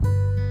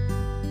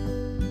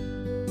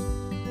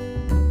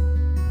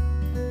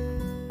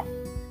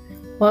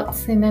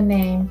What's in a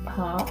Name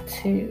Part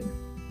 2.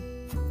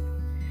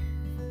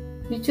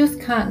 You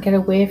just can't get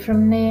away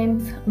from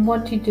names, and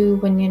what do you do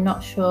when you're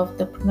not sure of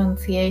the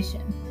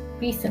pronunciation?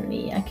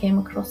 Recently I came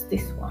across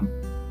this one,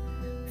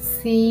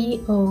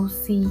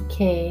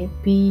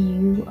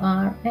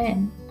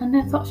 Cockburn, and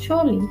I thought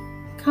surely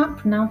I can't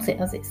pronounce it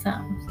as it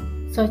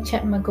sounds, so I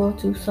checked my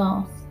go-to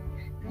source.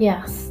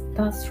 Yes,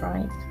 that's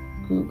right,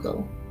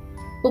 Google.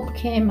 Up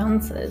came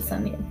answers,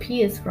 and it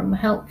appears from a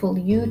helpful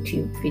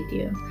YouTube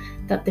video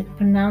that they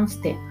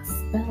pronounced it as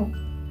spell.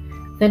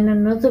 Then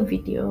another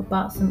video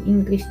about some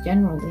English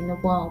general in a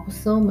war was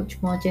so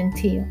much more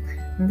genteel,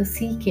 and the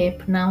CK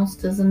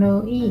pronounced as an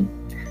OE.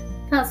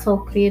 That's all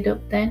cleared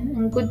up then,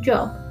 and good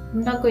job.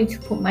 I'm not going to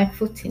put my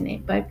foot in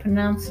it by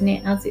pronouncing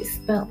it as it's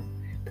spelled.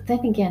 But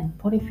then again,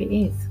 what if it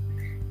is?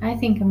 I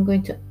think I'm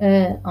going to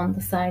err on the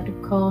side of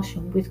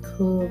caution with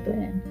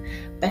Cockburn.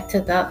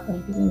 Better that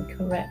than being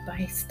correct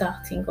by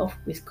starting off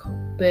with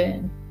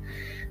Cockburn.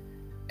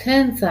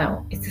 Turns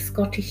out it's a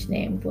Scottish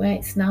name where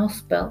it's now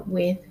spelt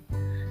with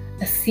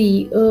a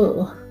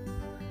CO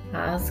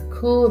as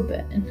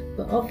Cockburn,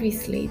 but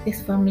obviously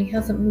this family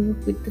hasn't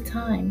moved with the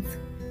times.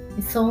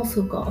 It's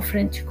also got a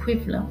French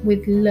equivalent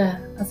with le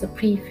as a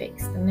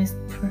prefix and is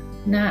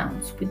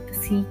pronounced with the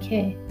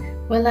CK.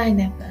 Well, I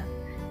never.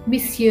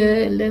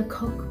 Monsieur le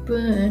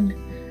Cockburn.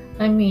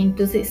 I mean,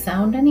 does it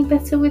sound any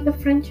better with a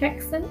French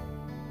accent?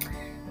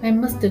 I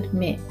must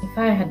admit, if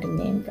I had a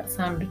name that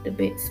sounded a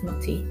bit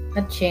smutty,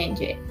 I'd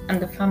change it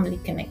and the family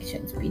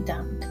connections be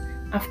damned.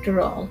 After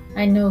all,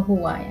 I know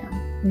who I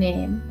am,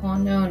 name or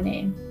no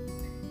name.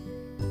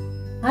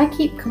 I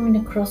keep coming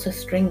across a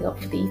string of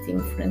these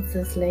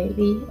inferences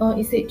lately, or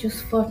is it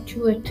just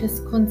fortuitous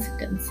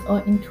coincidence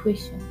or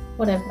intuition?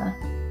 Whatever.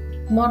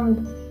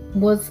 One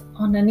was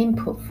on an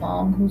input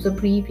form whose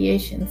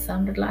abbreviation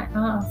sounded like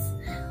ours.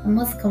 I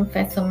must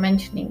confess on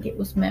mentioning it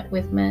was met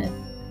with mirth.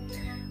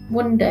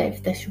 Wonder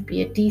if there should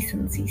be a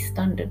decency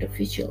standard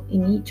official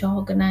in each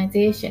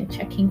organisation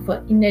checking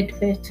for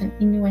inadvertent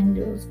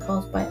innuendos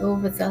caused by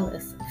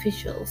overzealous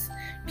officials.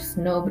 Does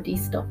nobody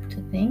stop to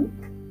think?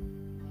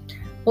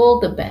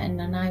 Older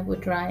Ben and I were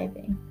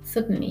driving.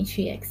 Suddenly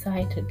she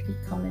excitedly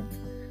comments,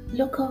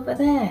 "Look over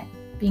there."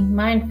 Being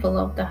mindful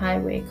of the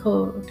highway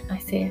code, I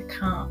say I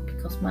can't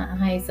because my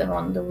eyes are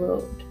on the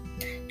road.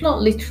 Not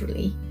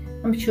literally,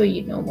 I'm sure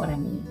you know what I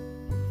mean.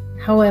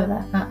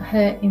 However, at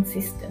her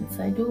insistence,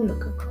 I do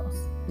look across,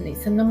 and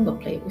it's a number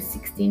plate with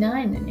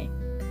 69 in it.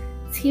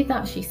 "See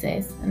that," she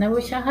says, "and I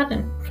wish I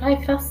hadn't. Fly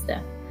faster."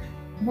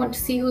 "I want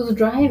to see who's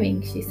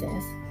driving," she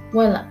says.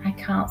 Well, I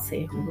can't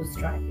say who was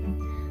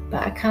driving,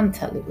 but I can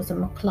tell it was a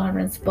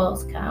McLaren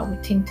sports car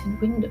with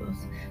tinted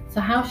windows, so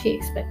how she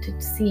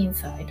expected to see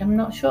inside, I'm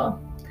not sure.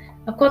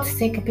 I've got to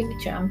take a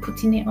picture and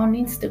putting it on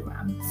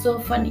Instagram. So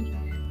funny.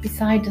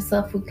 Beside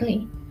herself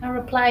wiggling. I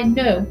replied,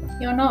 "No,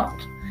 you're not."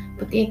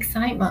 But the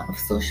excitement of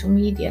social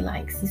media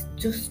likes is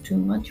just too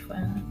much for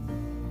her.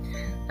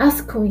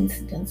 As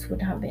coincidence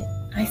would have it,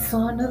 I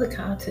saw another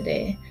car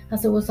today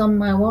as I was on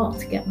my walk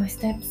to get my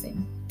steps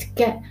in, to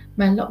get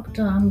my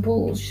lockdown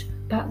bulge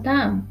back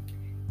down.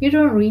 You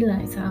don't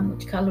realise how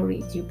much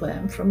calories you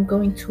burn from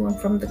going to and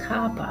from the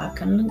car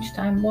park and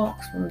lunchtime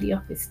walks from the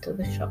office to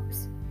the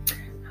shops.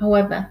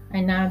 However,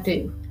 I now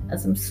do,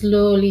 as I'm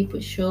slowly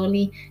but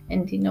surely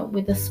ending up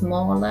with a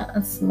smaller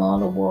and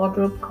smaller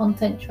wardrobe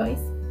content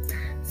choice.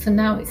 So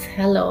now it's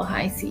hell or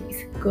high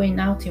seas, going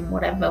out in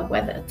whatever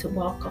weather to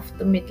walk off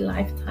the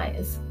midlife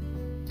tyres.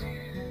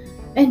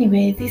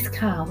 Anyway, this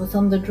car was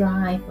on the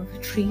drive of a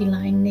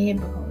tree-lined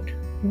neighbourhood.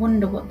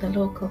 Wonder what the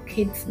local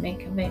kids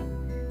make of it.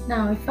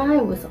 Now, if I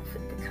was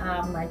offered the car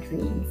of my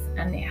dreams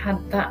and it had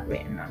that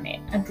written on it,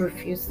 I'd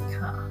refuse the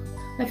car.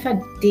 If I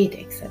did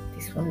accept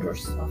this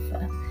wondrous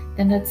offer,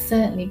 then I'd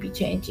certainly be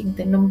changing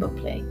the number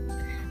plate.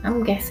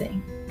 I'm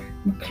guessing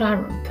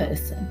McLaren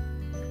person,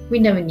 we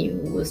never knew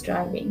who was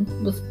driving,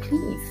 was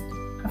pleased.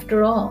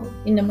 After all,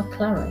 in a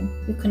McLaren,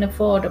 you can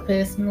afford a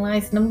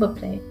personalised number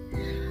plate.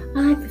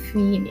 I have a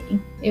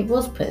feeling it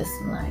was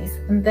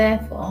personalised and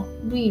therefore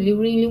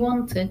really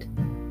wanted.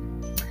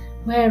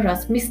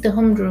 Whereas Mr.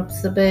 Humdrum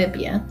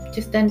Suburbia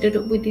just ended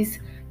up with his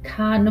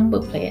car number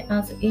plate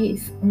as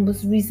is and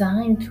was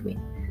resigned to it.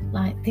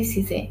 Like, this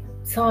is it,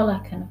 it's all I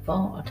can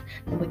afford,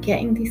 and we're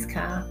getting this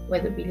car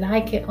whether we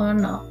like it or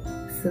not,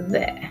 so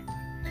there.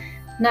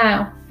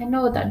 Now, I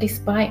know that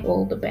despite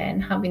older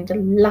Ben having the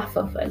laugh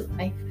of her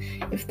life,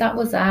 if that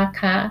was our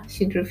car,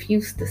 she'd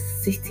refuse to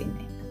sit in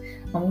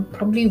it, and would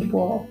probably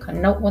walk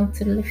and not want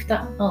to lift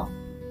at all.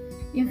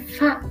 In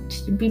fact,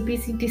 she'd be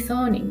busy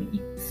disowning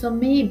me, so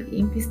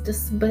maybe Mr.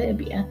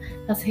 Suburbia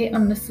has hit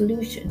on a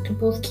solution to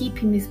both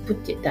keeping his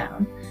budget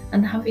down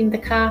and having the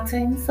car to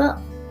himself,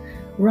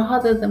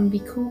 rather than be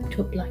cooped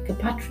up like a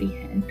battery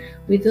hen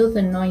with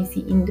other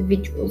noisy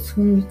individuals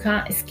whom you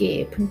can't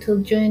escape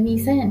until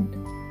journey's end.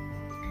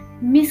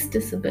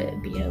 Mr.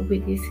 Suburbia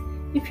with his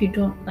 "if you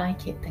don't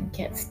like it then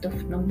get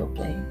stuffed" number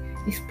plate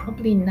is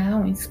probably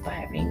now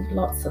inspiring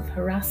lots of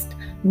harassed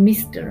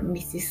Mr. and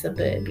Mrs.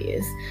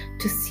 Suburbias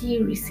to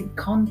seriously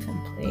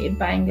contemplate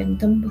buying a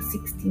number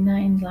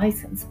 69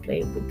 license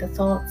plate with the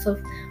thoughts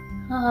of,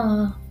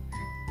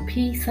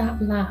 peace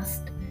at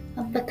last,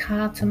 and the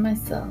car to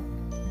myself.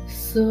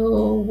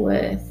 So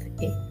worth